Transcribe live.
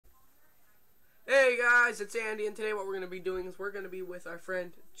Hey guys, it's Andy, and today what we're going to be doing is we're going to be with our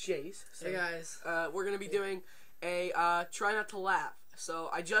friend Jace. So, hey guys. We're going to be doing a try not to laugh. So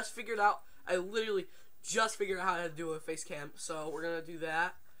I literally just figured out how to do a face cam. So we're going to do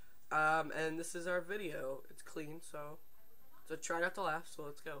that. And this is our video. It's clean, so try not to laugh, so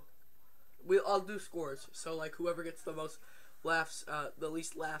let's go. I'll do scores. So like whoever gets the most laughs, the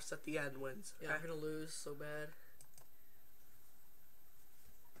least laughs at the end wins. Okay? Yeah, I'm going to lose so bad.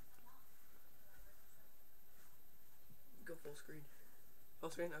 Go full screen.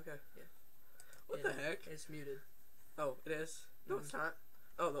 Full screen? Okay. Yeah. What the heck? It's muted. Oh, it is? No, it's not.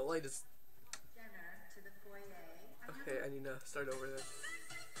 Oh, the light is... Dinner to the foyer. Okay, I need to start over then.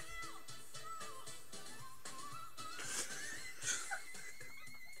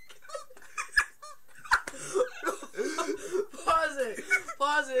 Pause it!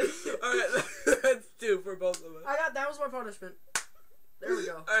 Pause it! Alright, that's 2 for both of us. That was my punishment. There we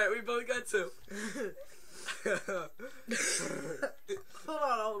go. Alright, we both got 2.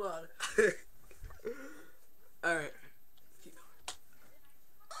 Hold on. Alright. Keep going.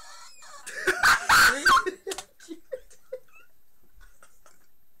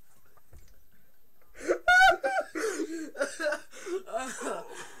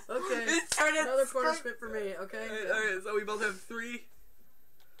 Okay. Another punishment for me, okay? Alright, so we both have 3.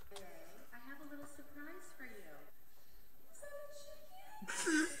 I have a little surprise for you.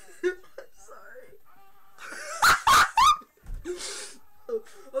 Sorry.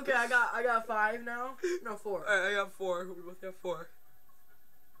 Okay, I got 5 now. No, 4. Alright, I got 4. We both got 4.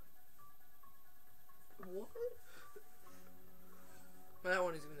 What? That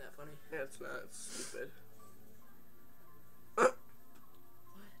one isn't even that funny. Yeah, it's not. It's stupid. What?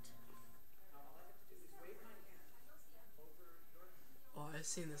 Oh, I've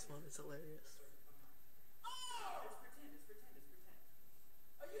seen this one. It's hilarious.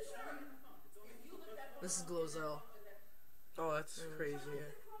 This is Glozell. Oh, that's crazy. Yeah.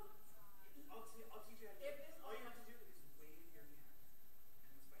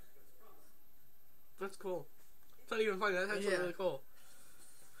 That's cool. It's not even funny. That's actually really cool.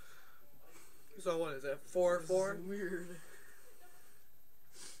 So what is it? 4? This 4? is weird.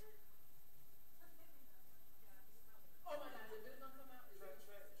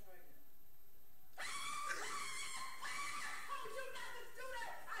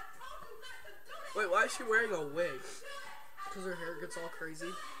 Wait, why is she wearing a wig? Because her hair gets all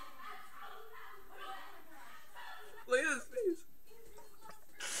crazy. Look at his face.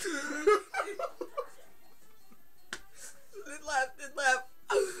 It laughed.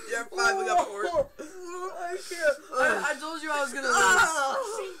 Yeah, 5, we got 4. I can't. I told you I was gonna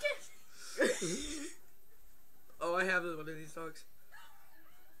lose. Oh, I have one of these dogs.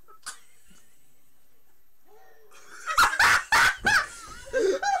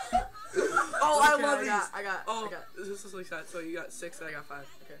 Oh, okay, I love these. I got. This is like that. So you got 6 and I got 5.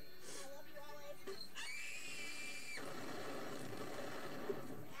 Okay.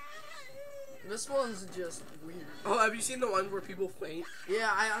 This one's just weird. Oh, have you seen the one where people faint?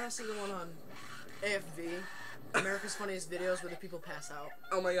 Yeah, I see the one on AFV, America's Funniest Videos, where the people pass out.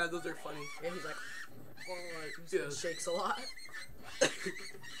 Oh my god, those are funny. Yeah, he's like, Yeah. shakes a lot.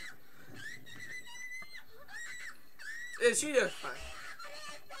 Yeah, she does fine.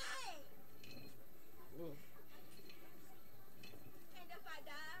 Mm.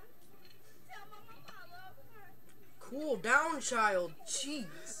 Cool down, child.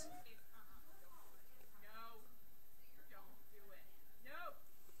 Jeez.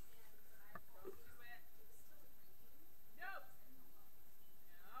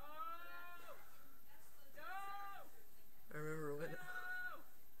 I remember when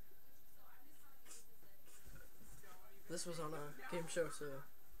this was on a game show, so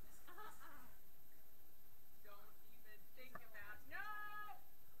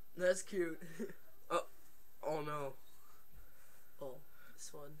that's cute. Oh no. Oh,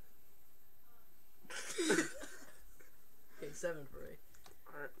 this one. Okay, 7 for me.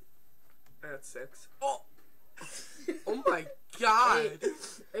 Alright. That's 6. Oh! Oh my god!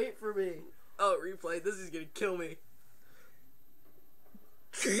 8 for me. Oh, replay. This is gonna kill me.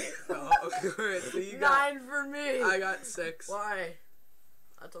 Oh, okay, alright, so you got 9 for me. I got 6. Why?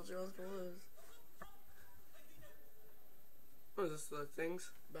 I told you I was gonna lose. What is this, the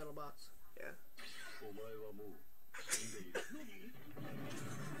things? Battle bots. Yeah.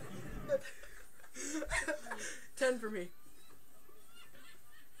 10 for me.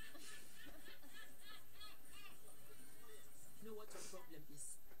 You know what your problem is?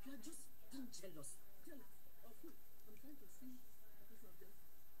 You are just being jealous. Jealous of who? I'm trying to see. It's not there.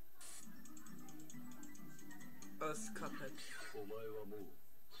 Oh, it's Cuphead. お前はもう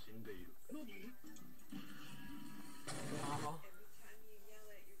死んでいる。何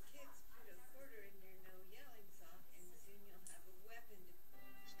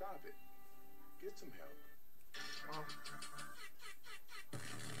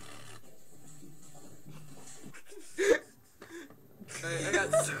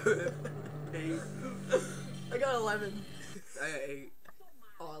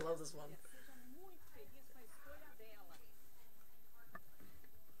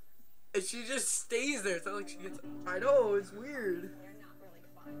And she just stays there. It's not like she gets. I know, it's weird. They're not really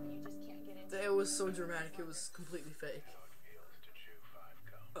fun. You just can't get into It was so dramatic, it was completely fake.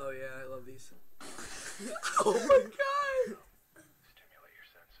 Oh yeah, I love these. Oh my god! Stimulate your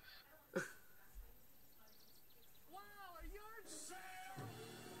senses. Wow, a yard sale!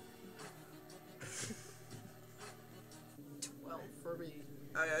 12 for me.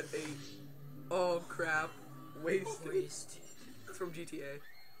 I had 8. Oh crap. Waste. Waste. It's from GTA.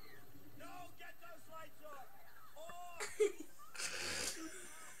 No, get those lights off!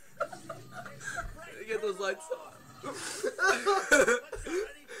 Get those lights on.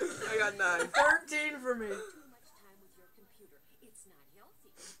 I got 9. 13 for me. too much time with your computer. It's not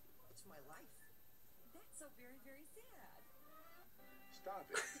healthy. It's my life. That's so very, very sad. Stop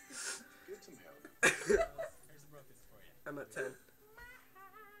it. Get some help. Here's the brokers for you. I'm at 10.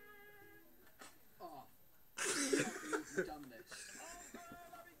 Oh. You've done this.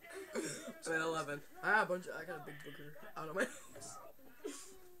 I'm at 11. I got a big booger out of my nose.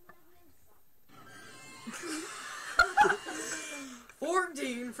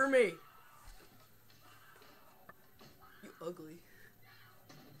 14 for me. You ugly.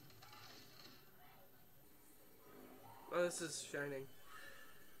 Oh, this is shining.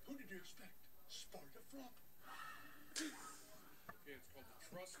 Who did you expect? Spider flop? Okay, it's called the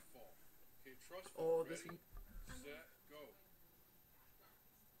trust fall. Okay, trust fall. Oh, this Ready, one. set, go.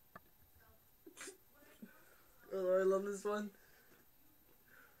 Oh, I love this one.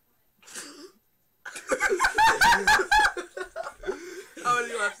 How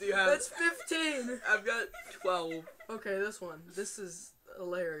many laps do you have? That's 15. I've got 12. Okay, this one. This is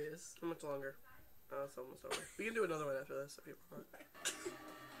hilarious. How much longer? Oh, it's almost over. We can do another one after this if you want.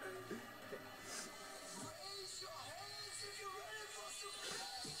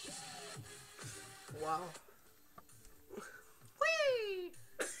 Wow. Whee!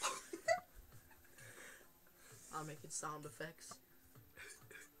 I'm making sound effects.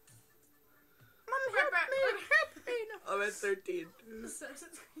 I'm at 13.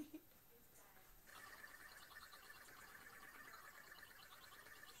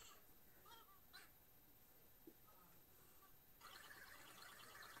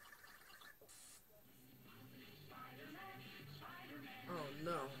 Oh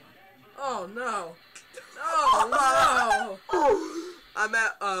no. Oh no. Oh no. I'm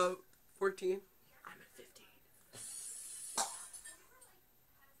at 14. I'm at 15.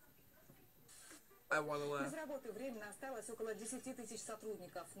 I want to laugh. Без работы временно осталось около 10 тысяч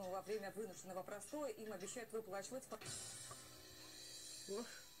сотрудников, но во время вынужденного простоя им обещают выплачивать...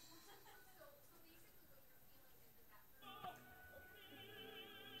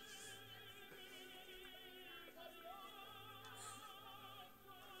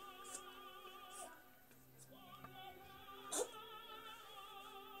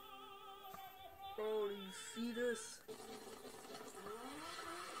 Oh, do you see this?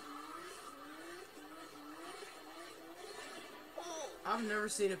 I've never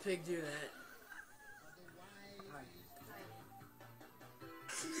seen a pig do that.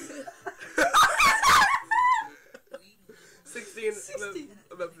 16.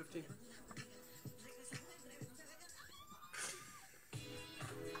 I'm at 15.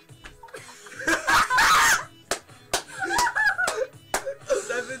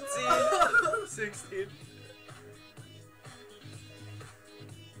 $17. 16.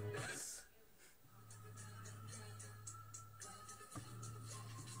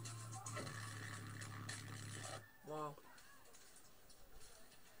 Wow.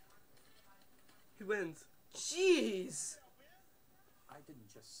 He wins. Jeez. I didn't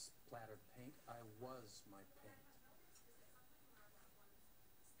just splatter paint, I was my paint.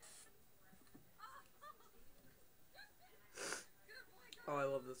 Oh, I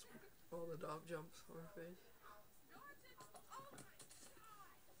love this one. Oh, the dog jumps on her face.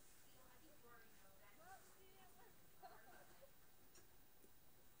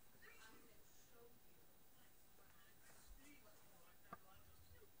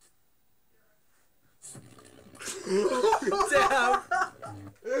 Damn.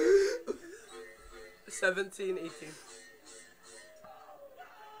 17, 18.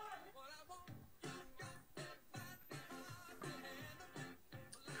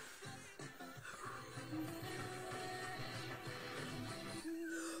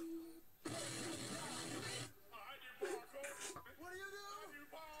 What do you do? You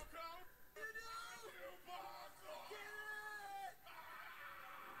barcode? You do? You barcode?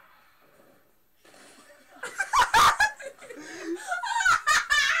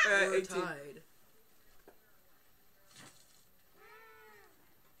 We're 18. tied.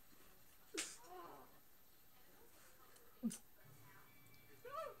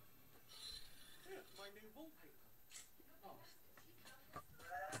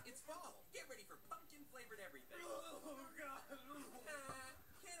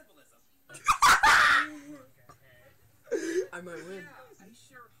 I might win. I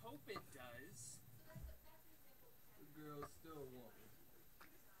sure hope it does. The girls still want me.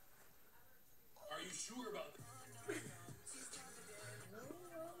 Are you sure about that?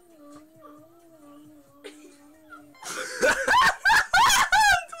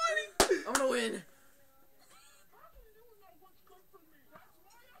 I'm gonna win.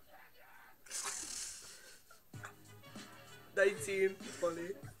 19. Funny.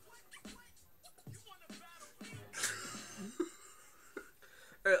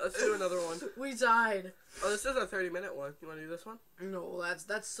 Alright, let's do another one. We died. Oh, this is a 30-minute one. You want to do this one? No,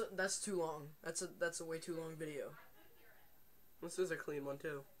 that's too long. That's a way too long video. This is a clean one,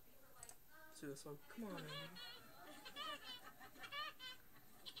 too. Let's do this one. Come on.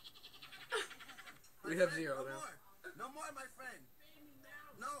 We have 0 now. No more, my friend.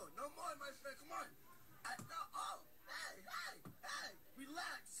 No more, my friend. Come on. Hey,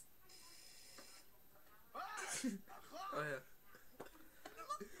 relax. Oh, yeah.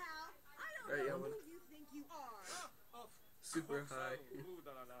 Look, pal, I don't Alright, yeah, know one. who you think you are. Super high.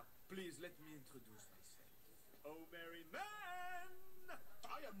 Please let me introduce myself. Oh, merry man.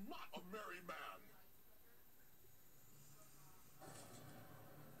 I am not a merry man.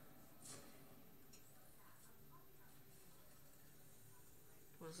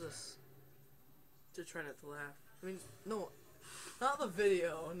 What's this? Just try not to laugh. I mean, no, not the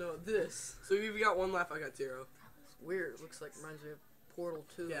video. No, this. So if you got 1 laugh, I got 0. It's weird. It looks like reminds me of Portal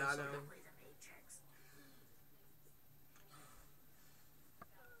 2 Yeah, or I know. something.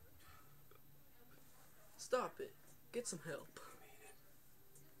 Stop it. Get some help.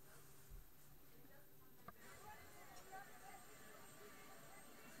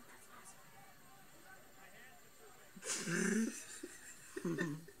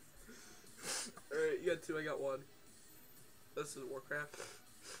 Alright, you got 2, I got 1. This is Warcraft.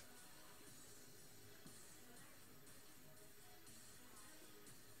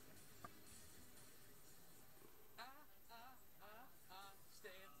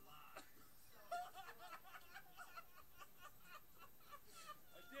 Stand live.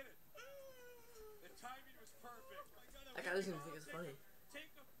 I did it. The timing was perfect. That guy doesn't even think it's funny.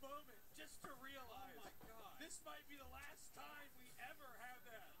 Take a moment just to realize this might be the last time we ever have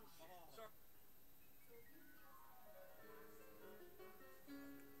that. Sorry.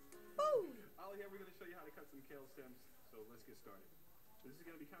 Ollie, here we're going to show you how to cut some kale stems. So let's get started. This is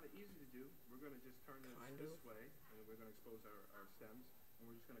going to be kind of easy to do. We're going to just turn this this way, and we're going to expose our stems, and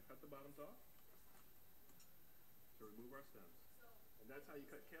we're just going to cut the bottoms off to remove our stems. And that's how you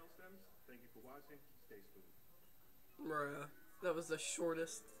cut kale stems. Thank you for watching. Stay smooth. Bruh. That was the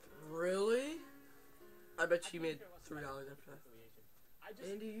shortest. Really? I bet she made $3 after that.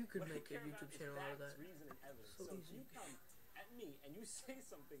 Andy, you could make a YouTube channel out of that. So So if easy. you come at me and you say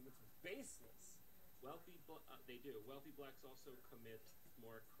something that's baseless, they do. Wealthy blacks also commit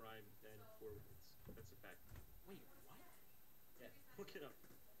more crime than poor ones. That's a fact. wait, what? Yeah, look it up.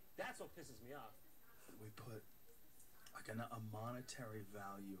 That's what pisses me off. We put like a monetary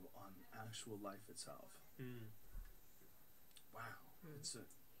value on actual life itself. Wow, it's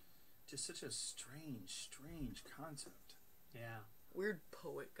just such a strange concept. Yeah. Weird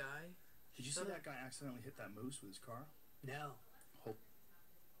poet guy. Did you see that guy accidentally hit that moose with his car? No. Hope.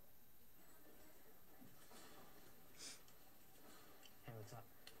 Hey, what's up?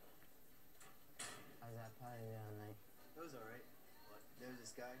 How's that party the other night? It was alright. But there was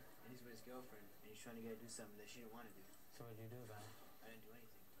this guy, and he's with his girlfriend, and he's trying to get her to do something that she didn't want to do. So what'd you do about it? I didn't do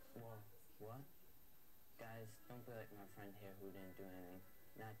anything. Whoa, what? Guys, don't be like my friend here who didn't do anything.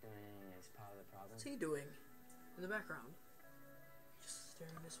 Not doing anything is part of the problem. What's he doing in the background? Just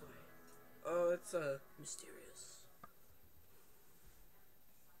staring this way. Oh, it's Mysterious.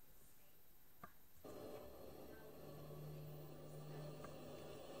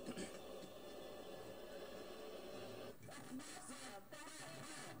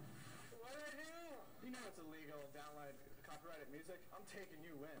 You know it's illegal to download copyrighted music. I'm taking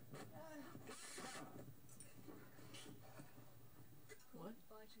you in. What?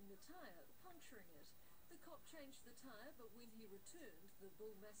 Biting the tire, puncturing it. The cop changed the tire, but when he returned, the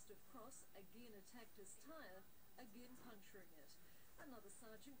bull mastiff cross again attacked his tire, again puncturing it. Another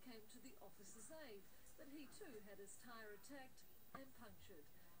sergeant came to the officer's aid, but he too had his tire attacked and punctured.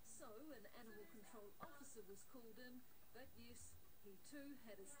 So an animal control officer was called in, but yes, he too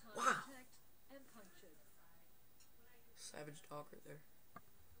had his tire attacked and punctured. Savage dog right there.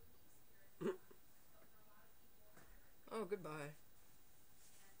 Oh, goodbye.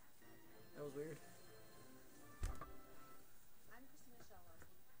 That was weird. I'm Christina Scheller.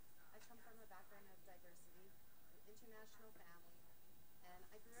 I come from a background of diversity, an international family, and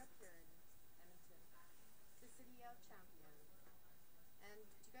I grew up here in Edmonton, the city of champions. And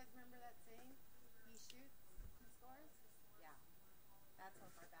do you guys remember that saying? He shoots, he scores? Yeah. That's how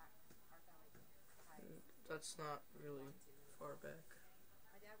far back our family ties. That's not really far back.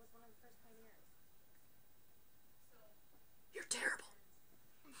 My dad was one of the first pioneers. You're terrible.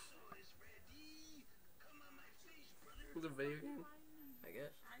 The video game, I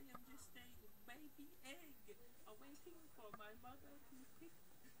guess. I am just a baby egg awaiting for my mother to pick.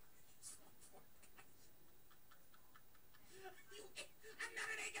 I'm not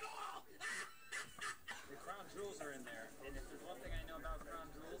an egg at all! The crown jewels are in there, and if there's one thing I know about crown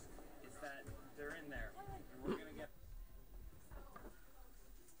jewels, it's that they're in there. And we're gonna get.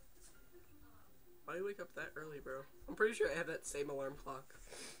 Why do you wake up that early, bro? I'm pretty sure I have that same alarm clock.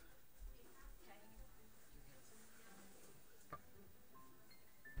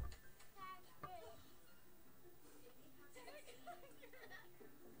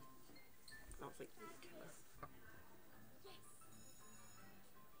 I don't think you can.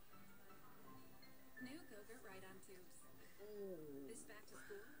 New Go-Gurt Ride-On Tubes. This back to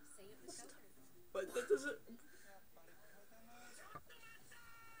school, save the Go-Gurt. But that doesn't...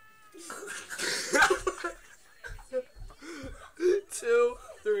 2,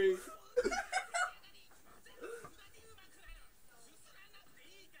 3.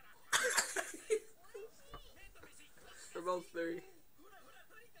 We're both 3.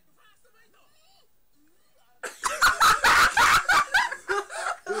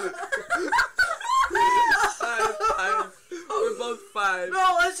 We're both 5.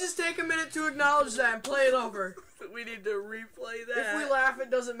 No, let's just take a minute to acknowledge that and play it over. We need to replay that. If we laugh, it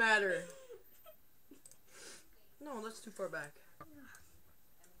doesn't matter. No, that's too far back.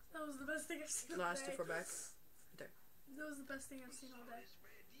 That was the best thing I've seen all No, day. that's too far back. There. That was the best thing I've seen all day.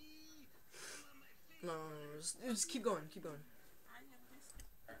 No, just keep going, keep going.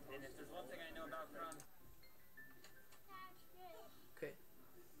 And if there's one thing I know about crown. Okay.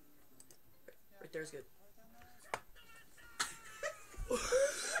 Right there's good.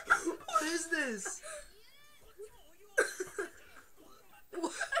 What is this?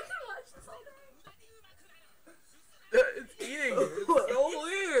 It's eating. It's so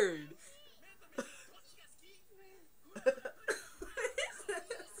weird.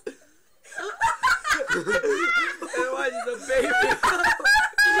 And why is a baby?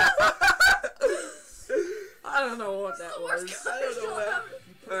 I don't know what that was. I don't know what.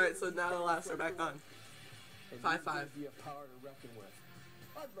 Alright, so now the laughs are back on. 5-5. Be a power to reckon with.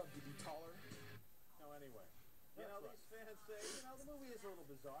 I'd love to be taller. No, anyway. You know, these fans say, the movie is a little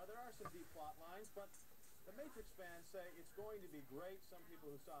bizarre. There are some deep plot lines, but the Matrix fans say it's going to be great. Some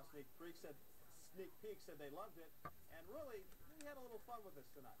people who saw Sneak Peek said they loved it. And really, we had a little fun with this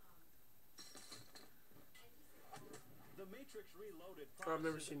tonight. The Matrix Reloaded. I've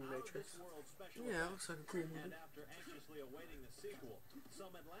never seen The Matrix. Yeah, it looks like a cool movie. And after anxiously awaiting the sequel,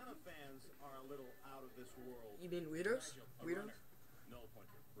 some Atlanta fans are a little out of this world. You mean weirdos? Weirdos? Null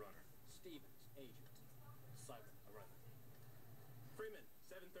pointer, runner. Stevens, agent. Cyber, a runner. Freeman,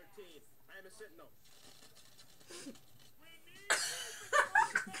 713. I am a sentinel.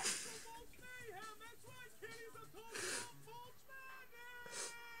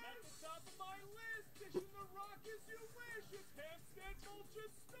 At the top of my list, dishing the rock as you wish. It's handstand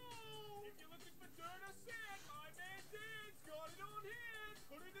vulture stone. If you're looking for dirt or sand, my man Dan's got it on hand.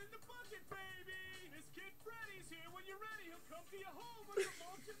 Put it in the bucket, baby. This kid Freddy's here when you're ready. He'll come to your home with the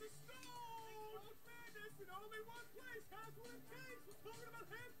mulch and the stone. It's madness in only one place. Has what it takes. We're talking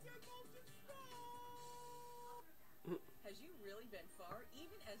about handstand vulture stone. Has you really been far,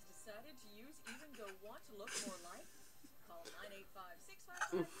 even as decided to use even though want to look more like? Call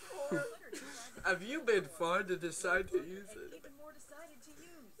 985-655-4. Have you been far to decide to use it? Even more decided to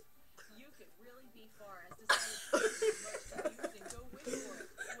use. You could really be far as decided to use much to use and go wish for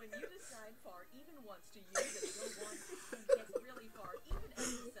it. When you decide far even once to use it, go on and get really far even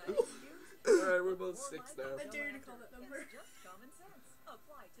as decided to use. Alright, we're both 6 now. I dare you to call that number. It's just common sense.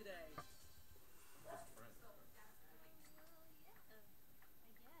 Apply today.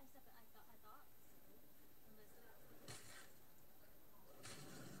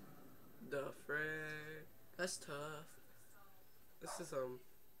 The frick. That's tough. This is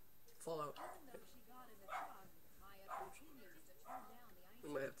Fallout. We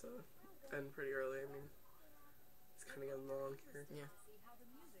might have to end pretty early. I mean, it's kind of getting long here. Yeah.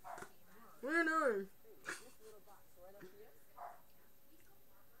 We're doing.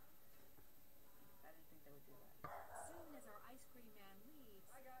 Soon as our ice cream man leaves.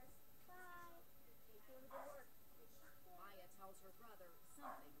 Bye, guys. Bye. Maya tells her brother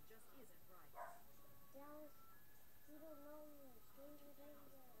something just isn't right. Dallas, you don't know me. Stranger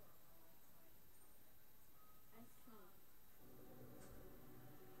danger. Ice cream.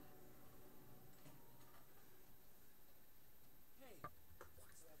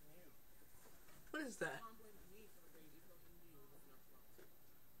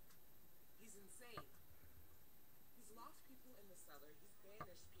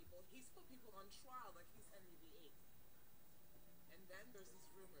 And there's these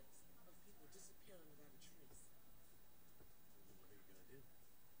rumors of people disappearing without a trace. What are you gonna do?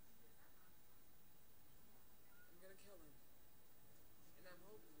 I'm gonna kill him. And I'm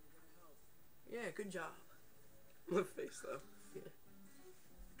hoping you're gonna help. Yeah, good job. The face though. Yeah.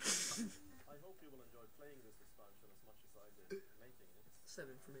 I hope you will enjoy playing this expansion as much as I did making it. 7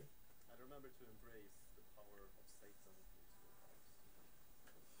 for me. And remember to embrace the power of Satan into your hearts.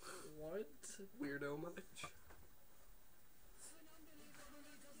 What? Weirdo much?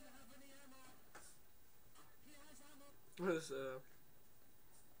 What is So,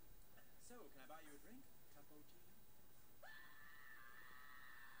 can I buy you a drink? Cappuccino?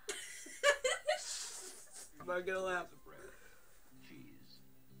 I'm not gonna laugh. Of bread, cheese,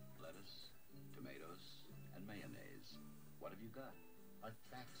 lettuce, tomatoes, and mayonnaise. What have you got? A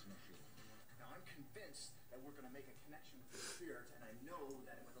fax machine. Now I'm convinced that we're going to make a connection with the spirit, and I know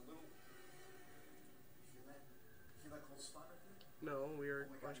that with a little. You feel that cold spot right there? No, we are.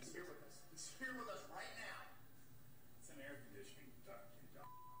 Oh my God, he's here with us. He's here with us right now. It's an air conditioning duct.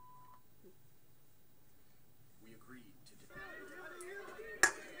 We agreed to.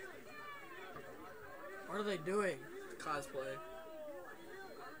 What are they doing? Cosplay.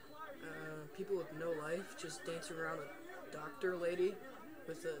 People with no life just dancing around a doctor lady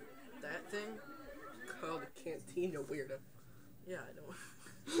with that thing. Called a cantina weirdo. Yeah, I don't.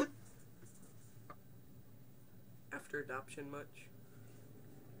 After adoption much?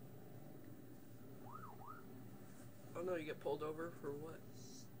 Oh no, you get pulled over for what?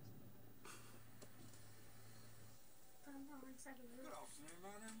 I'm on one side of the Good room. afternoon,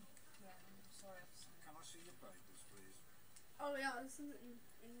 madam. Yeah, I'm sorry. Can I see your papers, please? Oh yeah, this isn't in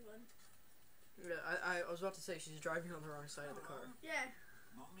England. Yeah, I was about to say she's driving on the wrong side of the car. Yeah.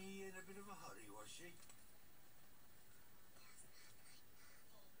 Mommy in a bit of a hurry, was she?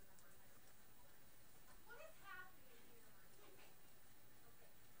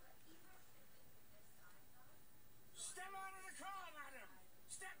 Step out of the car, madam!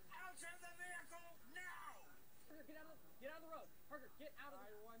 Step out of the vehicle now! Parker, get out of the road. Parker, get out of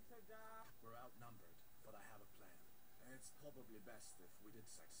the road. I want to die. We're outnumbered, but I have a plan. It's probably best if we did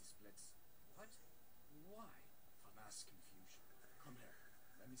sexy splits. What? Why? For mass confusion. Come here.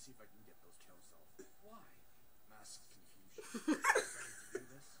 Let me see if I can get those kills off. Why? Mass confusion. Ready to do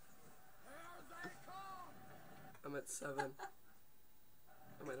this? Here they come! I'm at 7.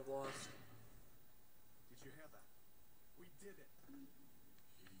 I might have lost. Did you hear that? We did it.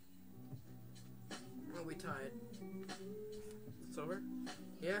 Oh, we tied. It's over?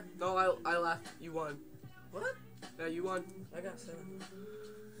 Yeah. No, I left. You won. What? Yeah, you won. I got 7.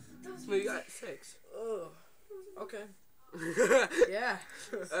 No, you got 6. Oh. Okay. Yeah.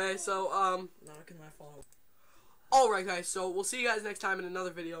 Alright, so, Knocking my phone. alright guys, so we'll see you guys next time in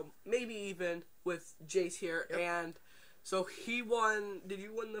another video. Maybe even with Jace here. Yep. And so he won. Did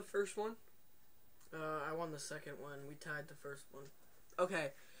you win the first one? I won the second one. We tied the first one.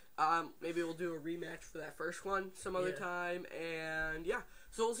 Okay. Maybe we'll do a rematch for that first one some other time. And yeah.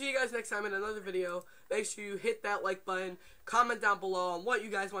 So we'll see you guys next time in another video. Make sure you hit that like button. Comment down below on what you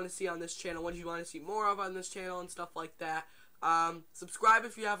guys want to see on this channel. What you want to see more of on this channel and stuff like that. Subscribe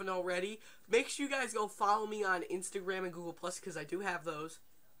if you haven't already. Make sure you guys go follow me on Instagram and Google Plus because I do have those.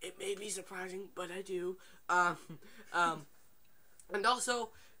 It may be surprising, but I do. And also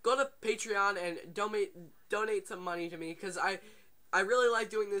go to Patreon and donate some money to me because I really like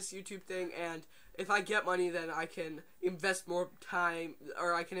doing this YouTube thing, and if I get money, then I can invest more time,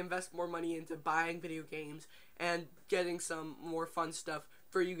 or I can invest more money into buying video games and getting some more fun stuff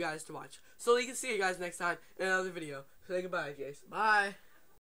for you guys to watch. So we can see you guys next time in another video. Say goodbye, Jace. Bye.